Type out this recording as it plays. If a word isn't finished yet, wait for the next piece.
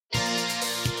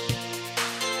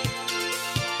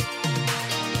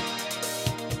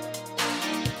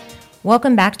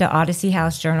Welcome back to Odyssey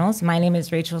House Journals. My name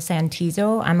is Rachel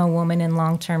Santizo. I'm a woman in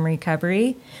long-term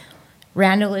recovery.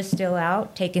 Randall is still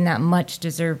out, taking that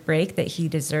much-deserved break that he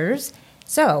deserves.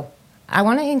 So I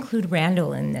want to include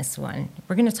Randall in this one.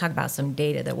 We're going to talk about some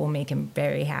data that will make him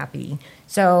very happy.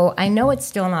 So I know it's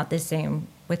still not the same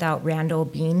without Randall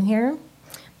being here,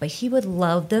 but he would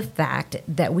love the fact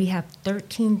that we have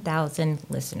 13,000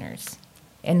 listeners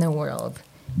in the world.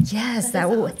 Yes, that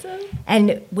will. Awesome.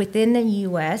 And within the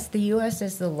U.S.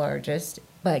 is the largest.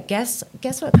 But guess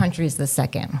what country is the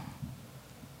second?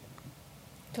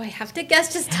 Do I have to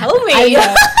guess? Just tell me.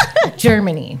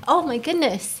 Germany. Oh my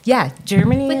goodness. Yeah,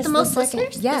 Germany with is the most second.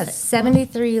 listeners. Yes,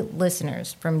 73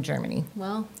 listeners from Germany.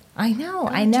 Well, I know.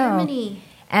 Germany.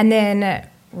 And then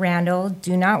Randall,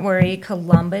 do not worry.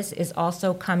 Columbus is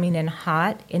also coming in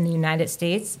hot in the United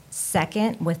States,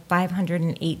 second with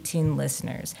 518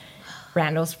 listeners.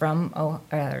 Randall's from,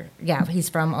 he's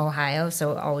from Ohio,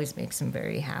 so it always makes him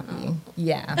very happy. Oh.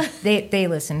 Yeah, they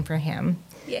listen for him.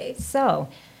 Yay. So,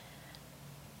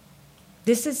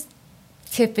 this is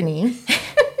Tiffany.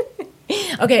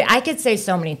 Okay, I could say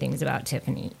so many things about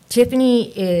Tiffany.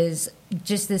 Tiffany is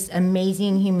just this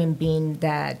amazing human being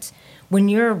that when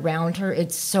you're around her,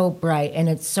 it's so bright and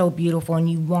it's so beautiful,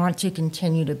 and you want to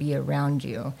continue to be around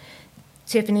you.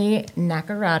 Tiffany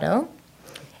Nacarado.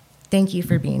 Thank you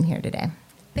for being here today.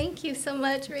 Thank you so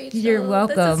much, Rachel. You're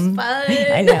welcome. This is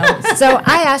fun. I know. So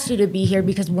I asked you to be here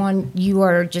because, one, you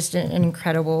are just an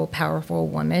incredible, powerful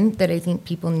woman that I think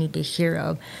people need to hear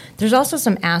of. There's also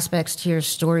some aspects to your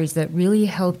stories that really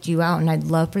helped you out, and I'd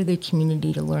love for the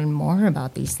community to learn more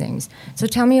about these things. So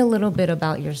tell me a little bit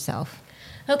about yourself.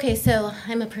 Okay, so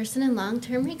I'm a person in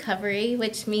long-term recovery,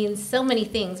 which means so many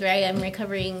things, right? I'm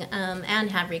recovering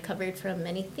and have recovered from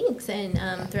many things and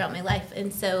throughout my life.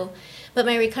 And so, but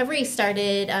my recovery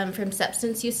started from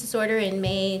substance use disorder in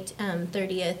May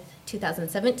 30th,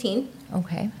 2017.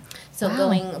 Okay. So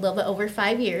going a little bit over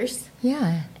 5 years.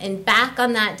 Yeah. And back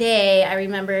on that day, I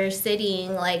remember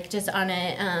sitting like just on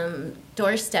a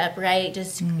doorstep, right?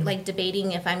 Just like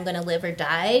debating if I'm going to live or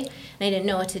die. And I didn't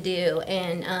know what to do.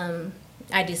 And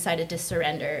I decided to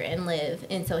surrender and live.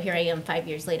 And so here I am 5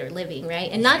 years later living,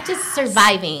 right? And not just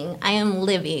surviving, I am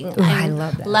living. Ooh, I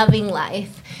love that. Loving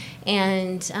life.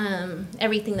 And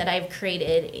everything that I've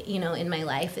created, in my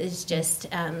life is just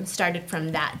started from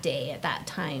that day at that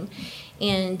time.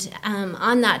 And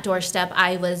on that doorstep,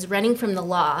 I was running from the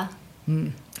law.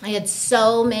 I had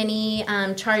so many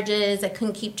charges I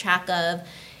couldn't keep track of,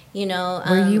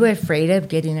 Were you afraid of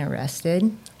getting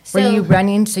arrested? Were you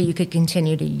running so you could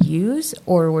continue to use,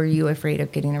 or were you afraid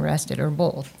of getting arrested, or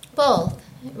both? Both.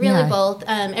 Really both.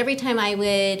 Every time I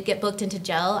would get booked into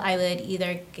jail, I would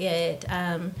either get,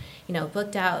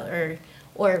 booked out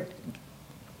or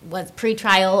was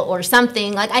pre-trial or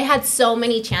something. Like, I had so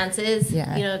many chances,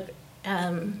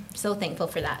 so thankful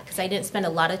for that because I didn't spend a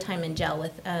lot of time in jail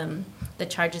with the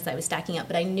charges I was stacking up,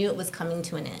 but I knew it was coming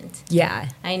to an end. Yeah.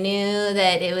 I knew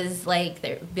that it was like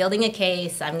they're building a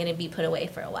case. I'm going to be put away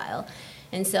for a while.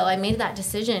 And so I made that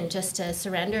decision just to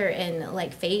surrender and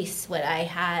like face what I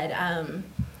had,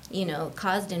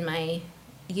 caused in my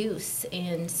use.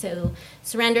 And so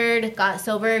surrendered, got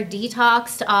sober,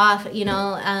 detoxed off,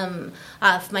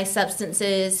 off my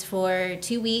substances for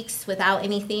 2 weeks without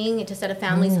anything, just at a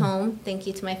family's home. Thank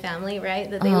you to my family, right,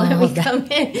 that they let me come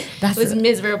in. It was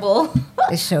miserable.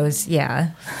 It shows,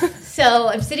 yeah. So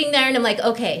I'm sitting there and I'm like,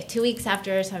 okay, 2 weeks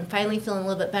after, so I'm finally feeling a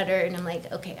little bit better. And I'm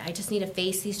like, okay, I just need to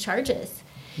face these charges.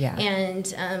 Yeah.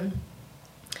 And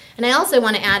I also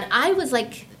want to add,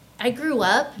 I grew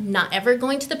up not ever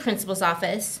going to the principal's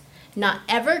office, not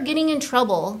ever getting in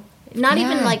trouble, not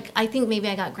even like, I think maybe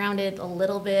I got grounded a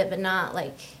little bit, but not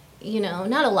like,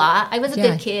 not a lot. I was a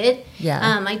good kid.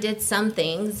 Yeah. I did some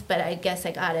things, but I guess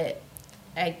I got it.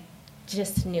 I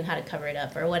just knew how to cover it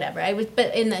up or whatever.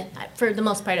 For the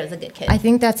most part, I was a good kid. I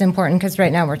think that's important because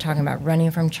right now we're talking about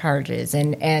running from charges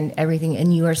and everything,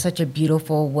 and you are such a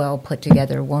beautiful, well put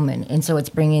together woman, and so it's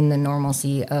bringing the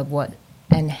normalcy of what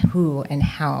and who and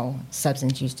how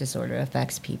substance use disorder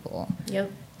affects people.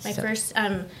 Yep. My first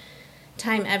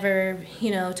time ever,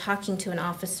 talking to an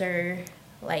officer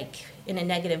like in a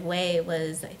negative way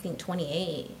was, I think,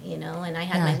 28, and I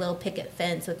had my little picket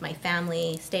fence with my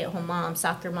family, stay-at-home mom,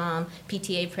 soccer mom,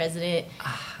 PTA president.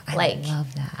 I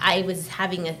love that.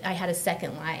 I had a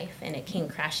second life, and it came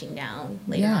crashing down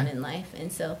later on in life.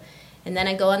 And then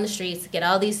I go on the streets, get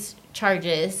all these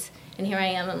charges, and here I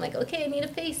am. I'm like, okay, I need to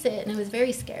face it. And I was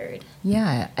very scared.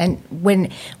 Yeah. And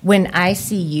when I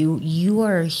see you, you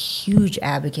are a huge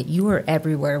advocate. You are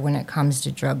everywhere when it comes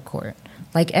to drug court,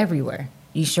 like everywhere.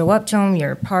 you show up to them,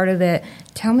 you're a part of it.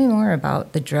 Tell me more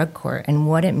about the drug court and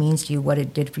what it means to you, what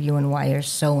it did for you, and why you're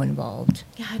so involved.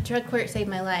 Yeah, drug court saved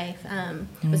my life.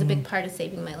 It was a big part of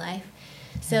saving my life.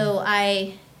 So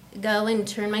I go and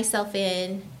turn myself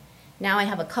in. Now I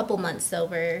have a couple months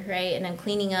sober, right? And I'm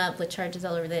cleaning up with charges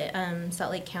all over the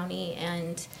Salt Lake County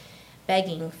and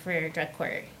begging for drug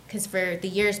court. Because for the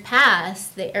years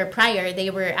past, prior, they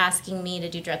were asking me to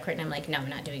do drug court, and I'm like, no, I'm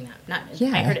not doing that.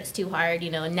 I heard it's too hard,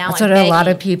 and now that's I'm what begging. A lot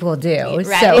of people do.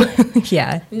 Right? So,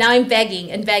 yeah. Now I'm begging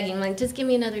and begging, like, just give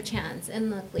me another chance.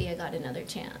 And luckily, I got another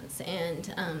chance.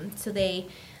 And so they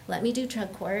let me do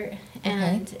drug court,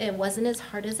 and it wasn't as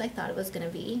hard as I thought it was going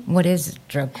to be. What is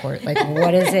drug court? Like,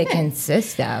 what does it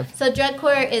consist of? So drug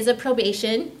court is a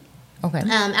probation. Okay.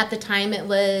 At the time, it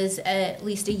was at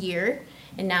least a year.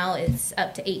 And now it's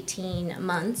up to 18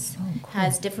 months. Oh, cool.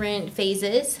 Has different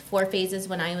phases, 4 phases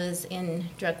when I was in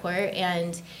drug court.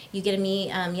 And you get to meet,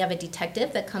 you have a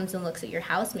detective that comes and looks at your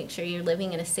house, make sure you're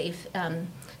living in a safe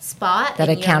spot. That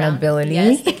accountability.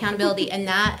 Yes, accountability. And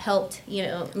that helped,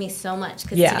 me so much.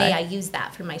 Because today I use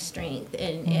that for my strength.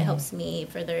 And it helps me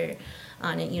further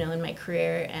on, in my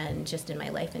career and just in my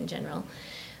life in general.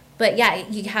 But yeah,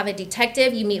 you have a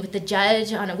detective, you meet with the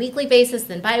judge on a weekly basis,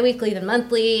 then bi-weekly, then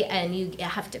monthly, and you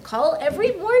have to call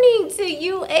every morning to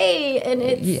UA, and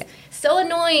it's so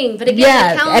annoying. But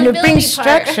again, the and it brings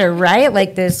part. structure, right?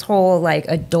 Like this whole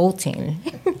adulting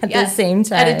at the same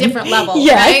time. At a different level,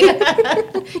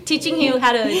 right? Teaching you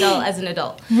how to adult as an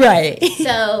adult. Right.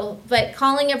 So, but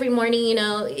calling every morning,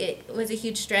 it was a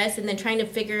huge stress, and then trying to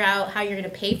figure out how you're going to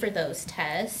pay for those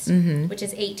tests, which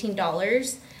is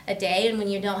 $18 a day, and when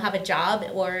you don't have a job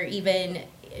or even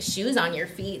shoes on your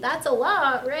feet, that's a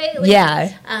lot, right?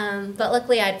 But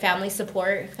luckily I had family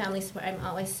support. I'm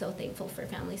always so thankful for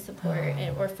family support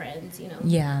or friends,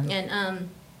 And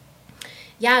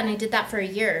I did that for a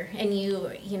year. And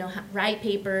you write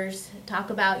papers, talk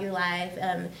about your life.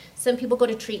 Some people go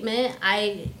to treatment.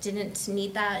 I didn't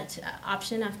need that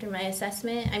option after my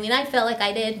assessment. I mean, I felt like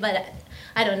I did, but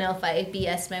I don't know if I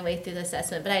BS'd my way through the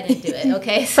assessment, but I didn't do it,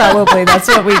 okay? Probably, that's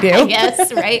what we do.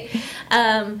 Yes, right?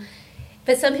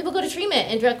 But some people go to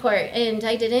treatment in drug court, and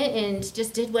I didn't, and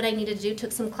just did what I needed to do.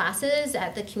 Took some classes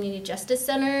at the Community Justice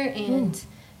Center, and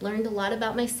learned a lot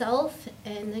about myself,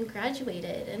 and then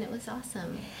graduated, and it was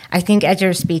awesome. I think as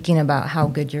you're speaking about how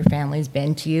good your family's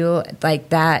been to you,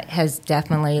 that has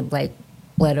definitely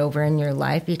bled over in your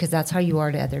life, because that's how you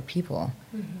are to other people.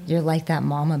 You're like that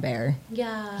mama bear.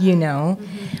 Yeah.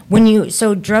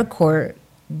 So drug court,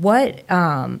 what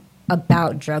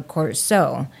about drug court?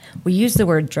 So we use the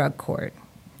word drug court,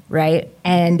 right?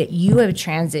 And you have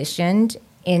transitioned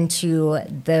into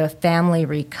the Family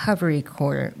Recovery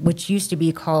Court, which used to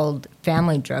be called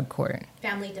Family Drug Court.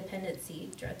 Family Dependency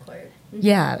Drug Court.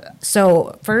 Yeah.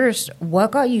 So first,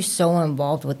 what got you so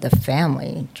involved with the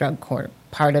Family Drug Court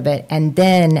part of it, and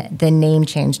then the name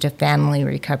change to Family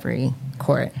Recovery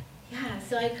Court? Yeah,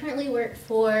 so I currently work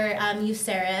for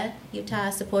USERRA, Utah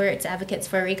Supports Advocates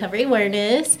for Recovery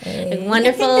Awareness, a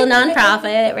wonderful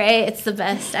nonprofit, right? It's the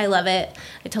best. I love it.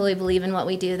 I totally believe in what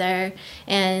we do there.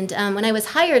 And when I was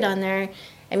hired on there,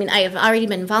 I have already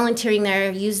been volunteering there,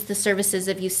 I've used the services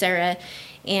of USERRA,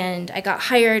 and I got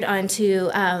hired on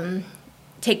to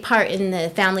take part in the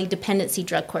Family Dependency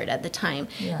Drug Court at the time.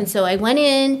 Yeah. And so I went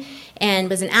in and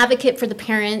was an advocate for the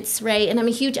parents, right? And I'm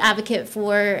a huge advocate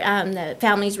for the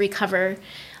families recover.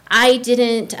 I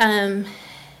didn't,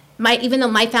 even though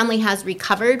my family has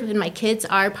recovered and my kids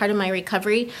are part of my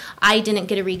recovery, I didn't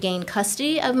get to regain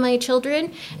custody of my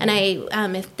children. And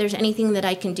if there's anything that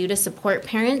I can do to support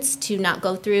parents to not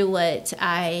go through what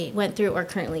I went through or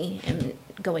currently am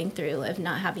going through of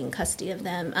not having custody of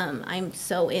them, I'm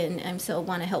so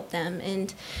want to help them,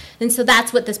 and so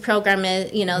that's what this program is.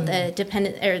 The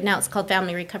dependent, or now it's called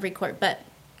Family Recovery Court, but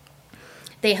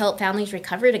they help families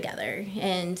recover together,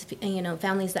 and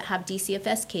families that have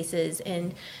DCFS cases,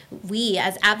 and we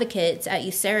as advocates at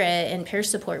USERRA and peer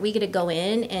support, we get to go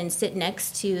in and sit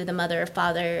next to the mother or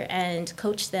father and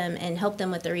coach them and help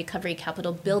them with their recovery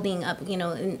capital building up,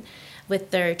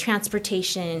 with their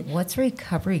transportation. What's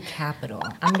recovery capital?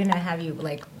 I'm going to have you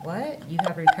what? You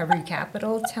have recovery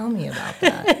capital? Tell me about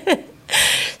that.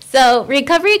 So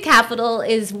recovery capital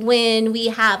is when we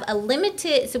have a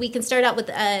limited, so we can start out with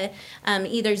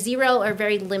either zero or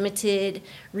very limited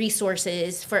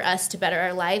resources for us to better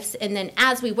our lives. And then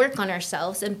as we work on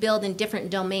ourselves and build in different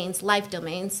domains, life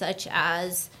domains, such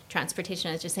as transportation,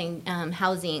 I was just saying,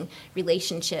 housing,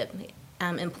 relationship,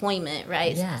 employment,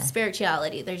 right? Yeah.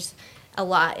 Spirituality, there's a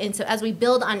lot. And so as we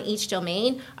build on each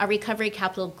domain, our recovery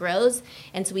capital grows.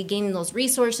 And so we gain those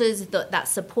resources, that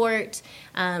support,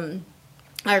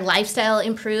 our lifestyle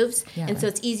improves, Yeah. and so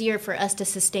it's easier for us to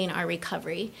sustain our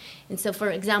recovery. And so, for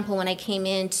example, when I came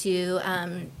into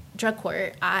drug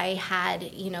court, I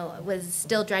had, was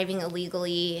still driving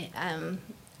illegally.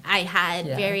 I had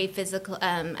very physical,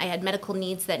 I had medical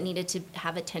needs that needed to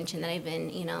have attention that I've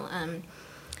been,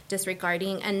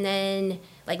 disregarding. And then,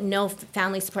 like, no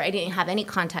family support. I didn't have any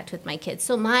contact with my kids.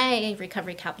 So my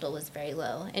recovery capital was very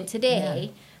low. And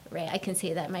today, right, I can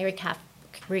say that my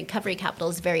recovery capital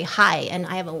is very high, and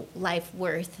I have a life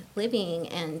worth living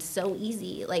and so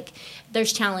easy. Like,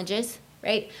 there's challenges,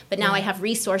 right? But now I have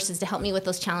resources to help me with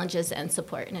those challenges and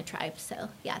support in a tribe. So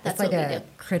yeah, that's like what we do.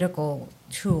 Critical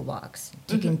toolbox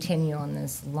to continue on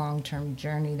this long-term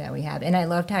journey that we have. And I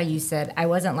loved how you said, I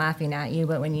wasn't laughing at you,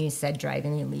 but when you said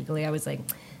driving illegally, I was like,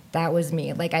 that was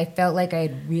me. Like, I felt like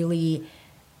I really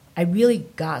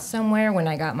got somewhere when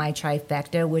I got my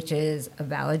trifecta, which is a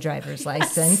valid driver's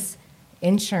license,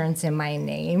 insurance in my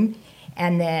name,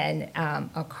 and then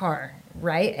a car,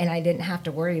 right? And I didn't have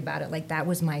to worry about it. Like, that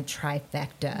was my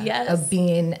trifecta of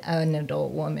being an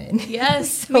adult woman.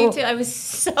 Yes, me too. I was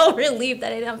so relieved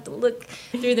that I didn't have to look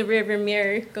through the rearview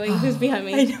mirror going, who's behind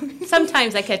me?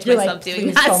 Sometimes I catch myself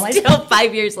doing that still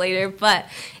 5 years later, but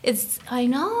I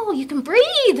know, you can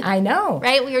breathe. I know.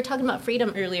 Right? We were talking about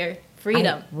freedom earlier.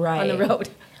 Freedom on the road.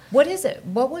 What is it?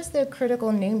 What was the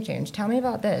critical name change? Tell me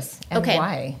about this and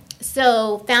why.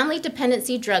 So, Family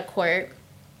Dependency Drug Court.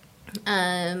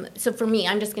 So for me,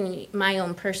 I'm just going to my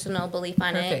own personal belief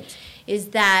on it is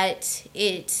that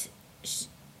it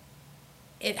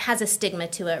has a stigma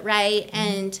to it, right?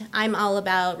 And I'm all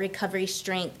about recovery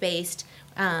strength based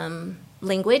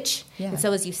language, and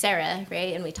so is you, Sarah,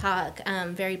 right? And we talk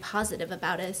very positive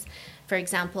about us. For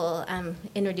example,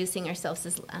 introducing ourselves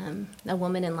as a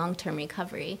woman in long-term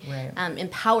recovery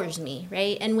empowers me,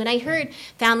 right? And when I heard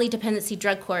Family Dependency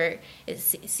Drug Court, it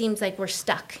seems like we're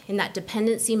stuck in that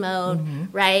dependency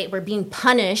mode, right? We're being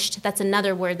punished. That's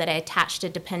another word that I attached to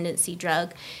dependency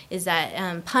drug, is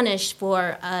that punished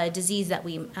for a disease that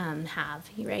we have,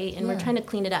 right? And we're trying to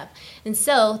clean it up. And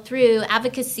so through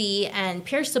advocacy and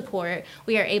peer support,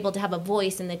 we are able to have a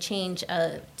voice in the change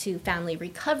to Family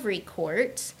Recovery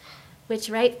Court, which,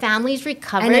 right, families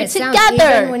recover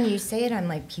together. Even when you say it, I'm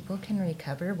like, people can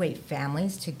recover? Wait,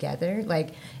 families together?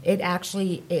 Like,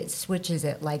 it switches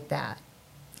it like that.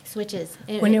 Switches.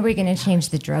 When are we going to change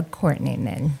the drug court name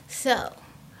then? So,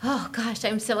 oh gosh,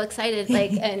 I'm so excited,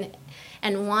 like,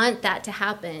 and want that to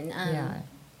happen.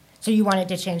 So you wanted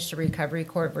to change to recovery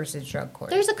court versus drug court?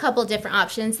 There's a couple different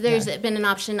options. There's been an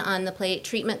option on the plate,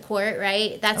 treatment court,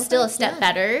 right? That's still a step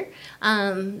better,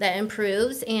 that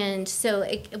improves. And so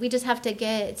we just have to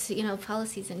get,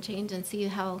 policies and change and see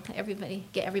how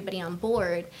get everybody on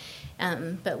board.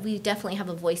 But we definitely have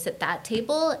a voice at that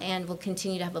table, and we'll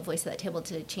continue to have a voice at that table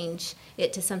to change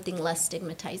it to something less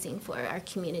stigmatizing for our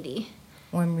community.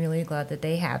 Well, I'm really glad that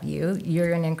they have you.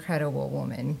 You're an incredible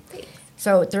woman. Thanks.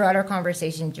 So throughout our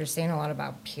conversations, you're saying a lot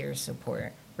about peer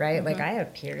support, right? Like, I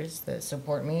have peers that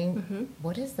support me.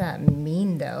 What does that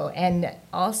mean, though? And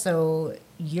also,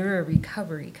 you're a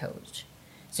recovery coach.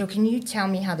 So can you tell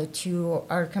me how the two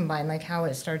are combined, like how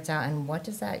it starts out, and what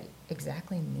does that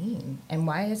exactly mean? And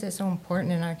why is it so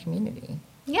important in our community?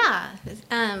 Yeah,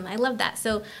 I love that.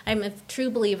 So I'm a true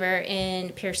believer in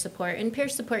peer support, and peer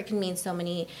support can mean so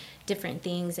many different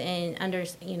things and under,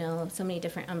 so many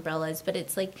different umbrellas, but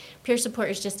it's like peer support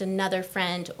is just another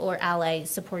friend or ally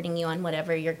supporting you on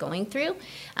whatever you're going through.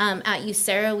 At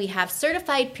USERRA, we have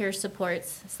certified peer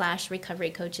supports / recovery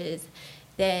coaches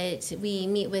that we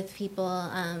meet with people,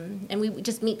 and we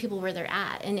just meet people where they're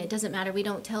at. And it doesn't matter. We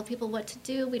don't tell people what to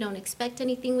do. We don't expect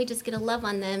anything. We just get a love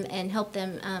on them and help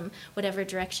them whatever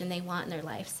direction they want in their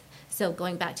lives. So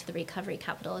going back to the recovery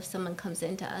capital, if someone comes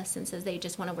into us and says they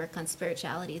just want to work on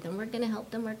spirituality, then we're going to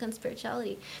help them work on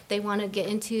spirituality. If they want to get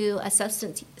into a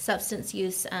substance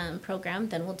use program,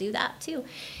 then we'll do that too.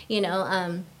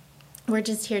 We're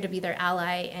just here to be their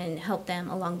ally and help them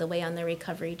along the way on their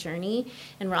recovery journey.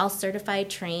 And we're all certified,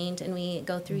 trained, and we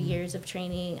go through years of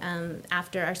training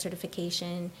after our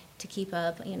certification to keep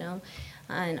up,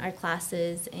 on our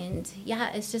classes. And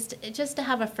it's just to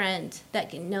have a friend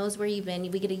that knows where you've been.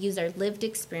 We get to use our lived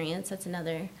experience. That's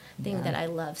another thing that I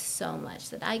love so much,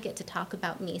 that I get to talk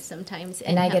about me sometimes.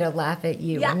 And I get to laugh at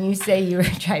you when you say you were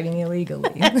driving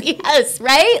illegally. Yes,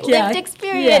 right? Lived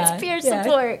experience, peer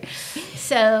support.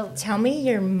 So tell me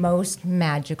your most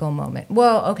magical moment.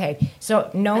 Well, okay,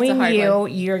 so knowing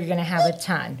you're going to have a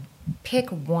ton. Pick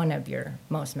one of your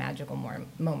most magical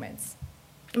moments.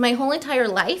 My whole entire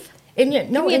life? In your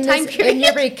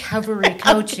recovery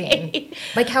coaching,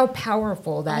 like how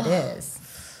powerful that is.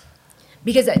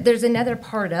 Because there's another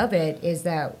part of it is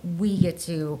that we get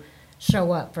to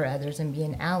show up for others and be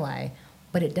an ally,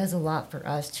 but it does a lot for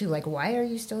us too. Like, why are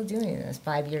you still doing this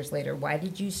 5 years later? Why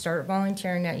did you start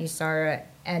volunteering at USARA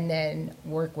and then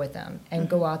work with them and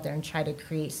go out there and try to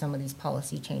create some of these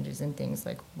policy changes and things?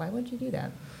 Like, why would you do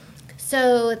that?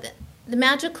 So the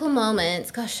magical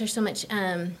moments, gosh, there's so much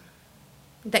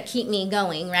that keep me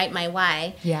going, right? My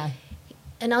why. Yeah.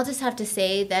 And I'll just have to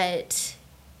say that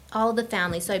all the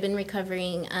families, so I've been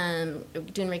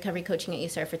doing recovery coaching at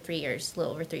USARA for 3 years, a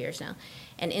little over 3 years now.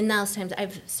 And in those times,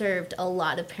 I've served a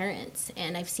lot of parents,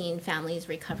 and I've seen families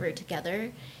recover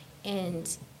together.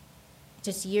 And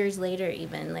just years later,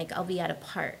 even, like, I'll be at a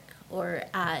park or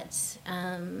at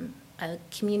a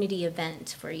community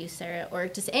event for USARA, or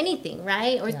just anything,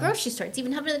 right? Or grocery store. It's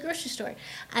even happened at the grocery store.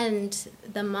 And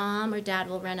the mom or dad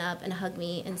will run up and hug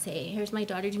me and say, here's my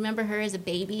daughter. Do you remember her as a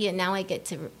baby? And now I get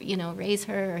to, raise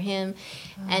her or him.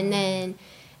 And then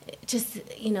just,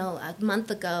 a month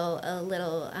ago, a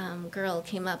little girl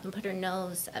came up and put her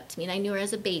nose up to me. And I knew her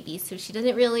as a baby, so she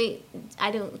doesn't really,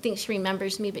 I don't think she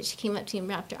remembers me, but she came up to me and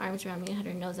wrapped her arms around me and had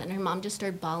her nose out. And her mom just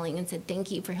started bawling and said,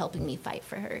 thank you for helping me fight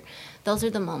for her. Those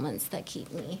are the moments that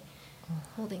keep me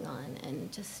holding on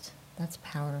and just. That's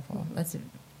powerful. That's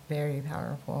very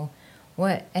powerful.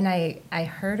 And I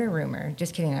heard a rumor,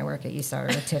 just kidding, I work at USARA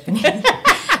with Tiffany,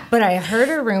 but I heard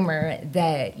a rumor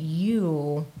that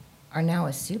you are now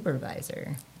a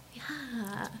supervisor.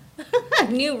 Yeah.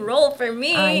 New role for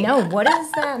me. I know. What does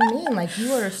that mean? Like,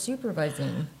 you are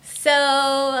supervising.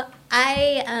 So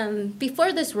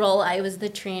before this role, I was the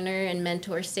trainer and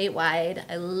mentor statewide.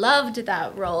 I loved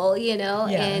that role,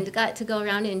 and got to go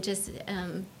around and just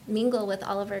mingle with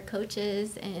all of our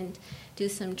coaches and do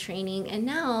some training. And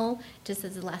now, just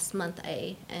as the last month,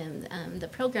 I am the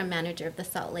program manager of the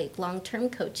Salt Lake Long-Term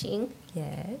Coaching.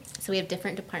 Yes. So we have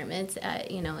different departments, at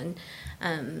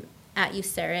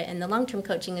USARA, and the long-term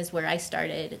coaching is where I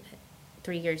started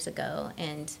 3 years ago,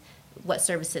 and what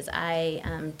services I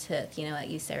took, at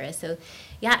USARA. So,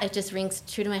 yeah, it just rings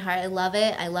true to my heart. I love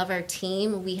it. I love our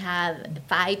team. We have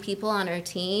 5 people on our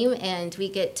team, and we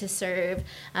get to serve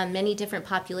many different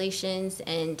populations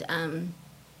and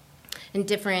in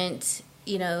different,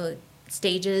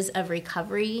 stages of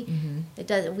recovery.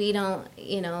 Mm-hmm.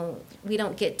 We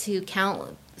don't get to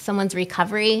count someone's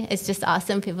recovery. It's just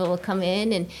awesome. People will come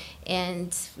in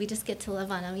and we just get to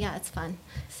love on them. Yeah, it's fun.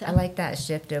 So I like that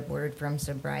shift of word from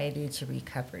sobriety to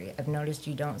recovery. I've noticed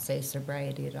you don't say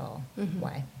sobriety at all. Mm-hmm.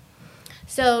 Why?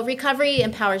 So recovery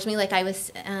empowers me, like I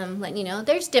was letting you know.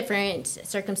 There's different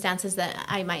circumstances that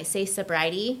I might say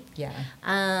sobriety. Yeah.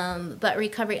 But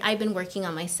recovery, I've been working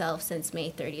on myself since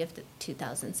May 30th,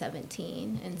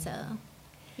 2017. And so,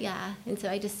 yeah. And so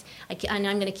I know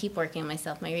I'm going to keep working on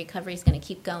myself. My recovery is going to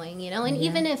keep going, And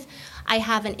even if I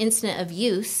have an incident of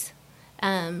use,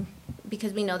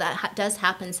 because we know that does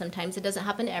happen sometimes. It doesn't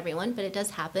happen to everyone, but it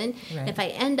does happen. Right. And if I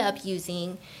end up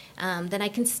using, then I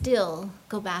can still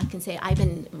go back and say, I've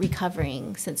been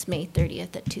recovering since May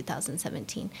 30th of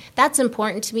 2017. That's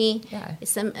important to me. Yeah.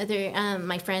 Some other,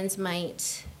 my friends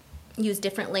might use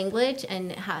different language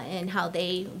and how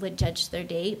they would judge their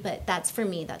date, but that's for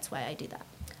me, that's why I do that.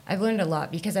 I've learned a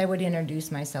lot because I would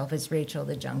introduce myself as Rachel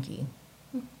the Junkie.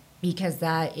 Because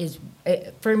that is,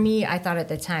 for me, I thought at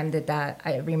the time that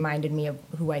it reminded me of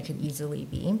who I could easily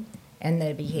be and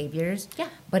the behaviors. Yeah.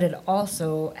 But it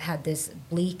also had this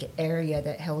bleak area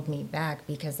that held me back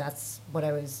because that's what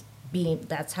I was being,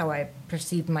 that's how I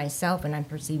perceived myself, and I'm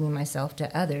perceiving myself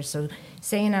to others. So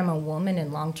saying I'm a woman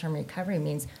in long-term recovery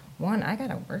means, one, I got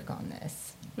to work on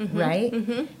this, right?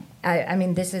 Mm-hmm. I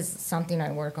mean, this is something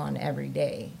I work on every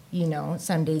day.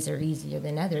 Some days are easier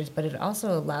than others, but it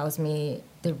also allows me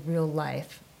the real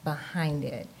life behind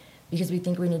it. Because we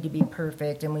think we need to be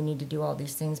perfect and we need to do all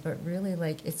these things, but really,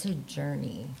 it's a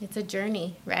journey. It's a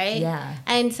journey, right? Yeah.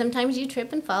 And sometimes you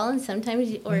trip and fall, and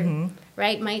sometimes,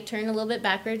 might turn a little bit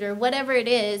backward, or whatever it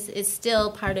is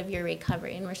still part of your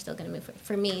recovery, and we're still going to move forward.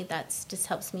 For me, that's just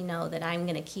helps me know that I'm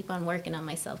going to keep on working on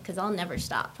myself, because I'll never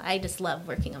stop. I just love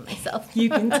working on myself. You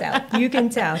can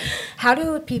tell. How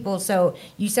do people, so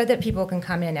you said that people can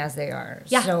come in as they are.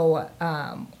 Yeah. So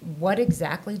what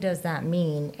exactly does that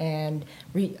mean? And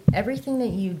everything that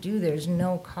you do, there's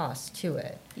no cost to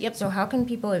it. Yep. So how can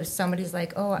people, if somebody's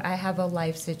like, oh, I have a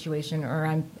life situation, or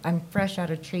I'm fresh out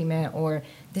of treatment, or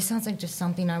this sounds like just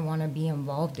something I want to be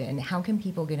involved in, how can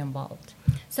people get involved?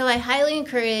 So I highly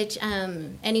encourage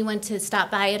anyone to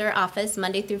stop by at our office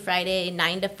Monday through Friday,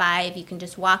 9 to 5. You can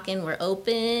just walk in. We're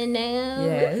open now.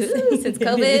 Yes. Since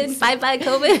COVID. Bye-bye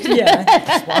COVID. Yeah,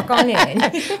 just walk on in.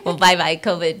 Well, bye-bye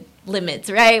COVID limits,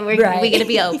 right? We're going to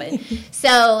be open.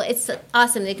 So it's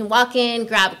awesome. They can walk in,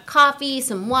 grab coffee,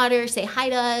 some water, say hi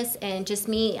to us, and just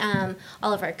meet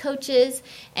all of our coaches.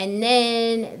 And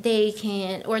then they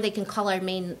can call our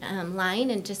main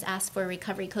line and just ask for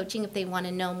recovery coaching if they want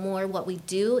to know more what we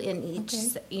do in each,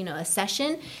 a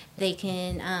session. They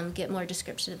can get more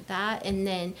description of that, and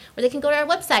then, or they can go to our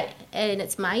website, and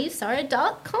it's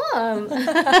myusara.com.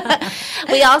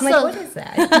 We also, like, what is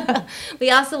that? We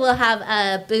also will have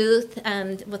a booth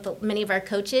with many of our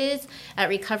coaches at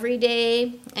Recovery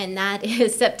Day, and that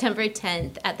is September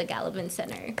 10th at the Gallivan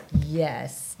Center.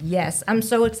 Yes. I'm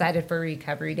so excited for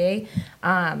Recovery Day.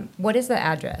 What is the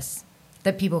address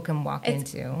that people can walk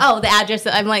into? Oh, the address.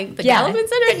 I'm like, the Gallivan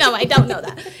Center? No, I don't know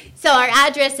that. So our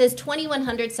address is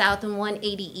 2100 South and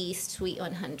 180 East, Suite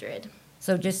 100.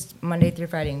 So just Monday through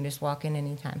Friday, you can just walk in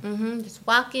anytime. Just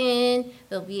walk in.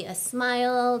 There'll be a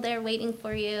smile there waiting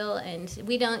for you. And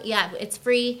it's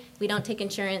free. We don't take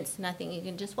insurance, nothing. You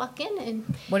can just walk in.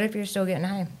 And what if you're still getting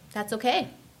high? That's okay.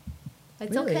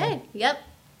 It's Really? okay. Yep.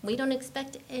 We don't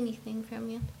expect anything from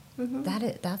you.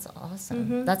 That's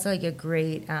awesome. That's like a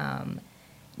great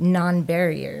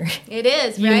non-barrier. It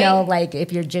is, right? You know, like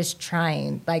if you're just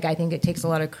trying, like I think it takes a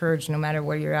lot of courage no matter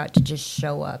where you're at to just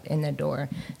show up in the door.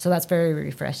 So that's very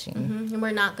refreshing. And we're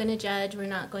not going to judge. We're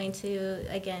not going to,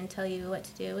 again, tell you what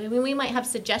to do. I mean, we might have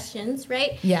suggestions,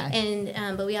 right? Yeah.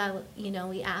 And but we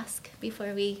ask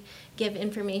before we give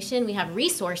information. We have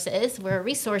resources. We're a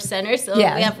resource center, so we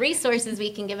have resources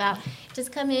we can give out.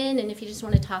 Just come in, and if you just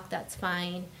want to talk, that's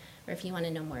fine. Or if you want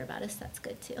to know more about us, that's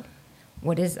good too.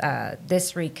 What is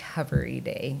this Recovery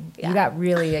Day? Yeah. You got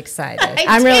really excited.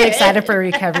 I'm really excited for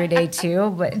Recovery Day too,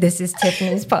 but this is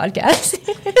Tiffany's podcast.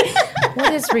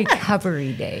 What is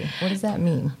Recovery Day? What does that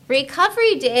mean?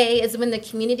 Recovery Day is when the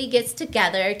community gets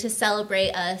together to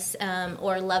celebrate us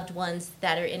or loved ones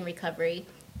that are in recovery.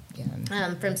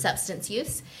 From substance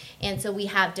use. And so we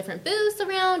have different booths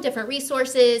around, different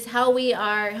resources, how we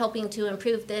are helping to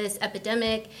improve this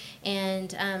epidemic, and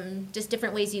just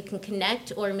different ways you can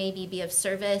connect or maybe be of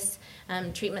service.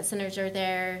 Treatment centers are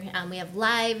there. We have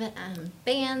live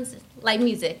bands, live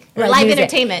music, live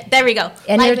entertainment. There we go.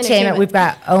 Entertainment. We've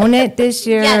got Own It this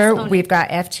year. Yes, We've got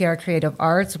FTR Creative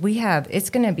Arts. It's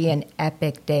going to be an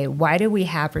epic day. Why do we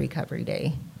have Recovery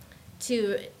Day?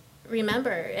 To remember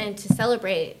and to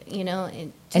celebrate,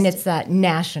 and it's that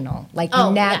national,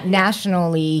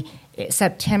 nationally,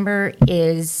 September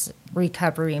is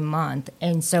Recovery Month,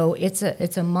 and so it's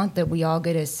a month that we all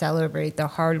get to celebrate the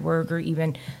hard work, or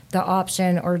even the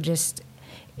option, or just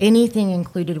anything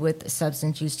included with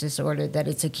substance use disorder, that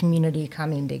it's a community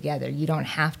coming together. You don't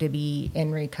have to be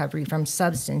in recovery from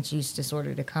substance use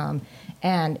disorder to come,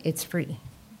 and it's free.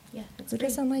 Yeah, it's Who free.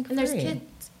 doesn't like and free? There's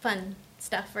kids fun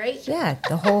stuff, right? Yeah,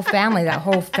 the whole family, that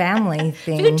whole family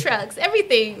thing. Food trucks,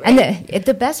 everything. Right? And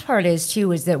the best part is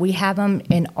that we have them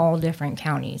in all different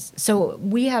counties. So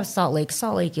we have Salt Lake.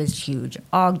 Salt Lake is huge.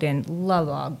 Ogden, love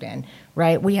Ogden,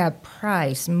 right? We have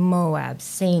Price, Moab,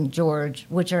 St. George,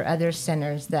 which are other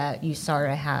centers that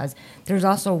USARA has. There's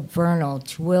also Vernal,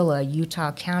 Tooele,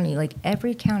 Utah County. Like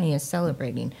every county is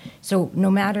celebrating. So no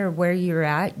matter where you're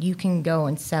at, you can go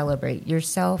and celebrate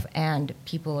yourself and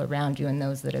people around you and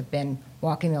those that have been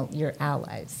walking your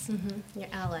allies. Your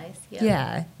allies.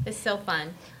 Yeah. It's so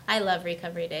fun. I love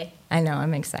Recovery Day. I know.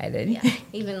 I'm excited. Yeah.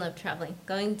 Even love traveling,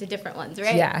 going to different ones,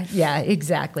 right? Yeah,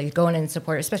 exactly. Going in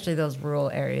support, especially those rural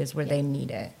areas where they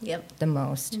need it the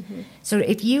most. So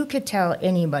if you could tell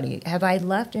anybody, have I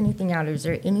left anything out, or is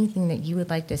there anything that you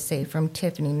would like to say from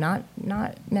Tiffany, not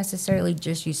necessarily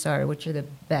just USARA, which are the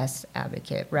best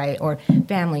advocate, right, or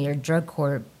family or drug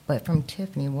court, but from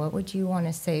Tiffany, what would you want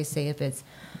to say if it's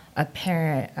a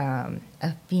parent,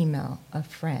 a female, a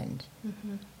friend?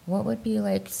 What would be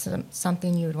like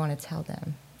something you would want to tell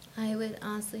them? I would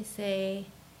honestly say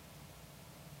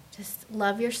just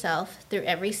love yourself through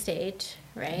every stage,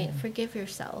 right? Forgive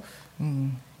yourself.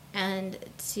 And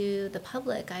to the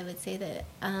public, I would say that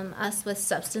us with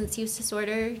substance use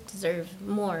disorder deserve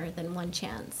more than one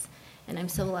chance. And I'm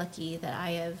so lucky that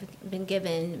I have been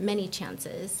given many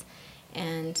chances,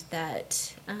 and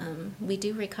that we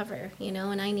do recover,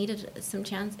 and I needed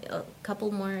a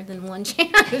couple more than one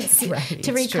chance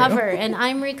to recover. True. And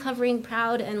I'm recovering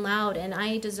proud and loud, and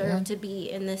I deserve to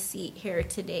be in this seat here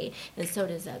today, and so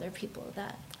does other people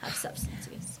that have substance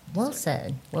use. Well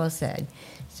said.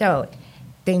 So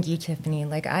thank you, Tiffany.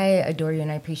 Like, I adore you, and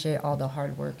I appreciate all the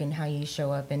hard work and how you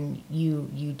show up, and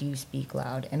you do speak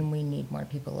loud, and we need more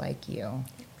people like you.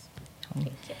 Thank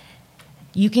you.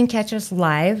 You can catch us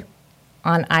live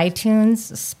on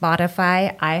iTunes,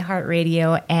 Spotify,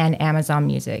 iHeartRadio, and Amazon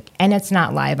Music. And it's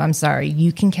not live, I'm sorry.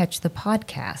 You can catch the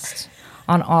podcast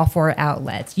on all 4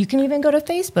 outlets. You can even go to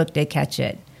Facebook to catch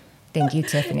it. Thank you,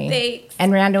 Tiffany. Thanks.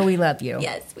 And Randall, we love you.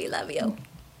 Yes, we love you.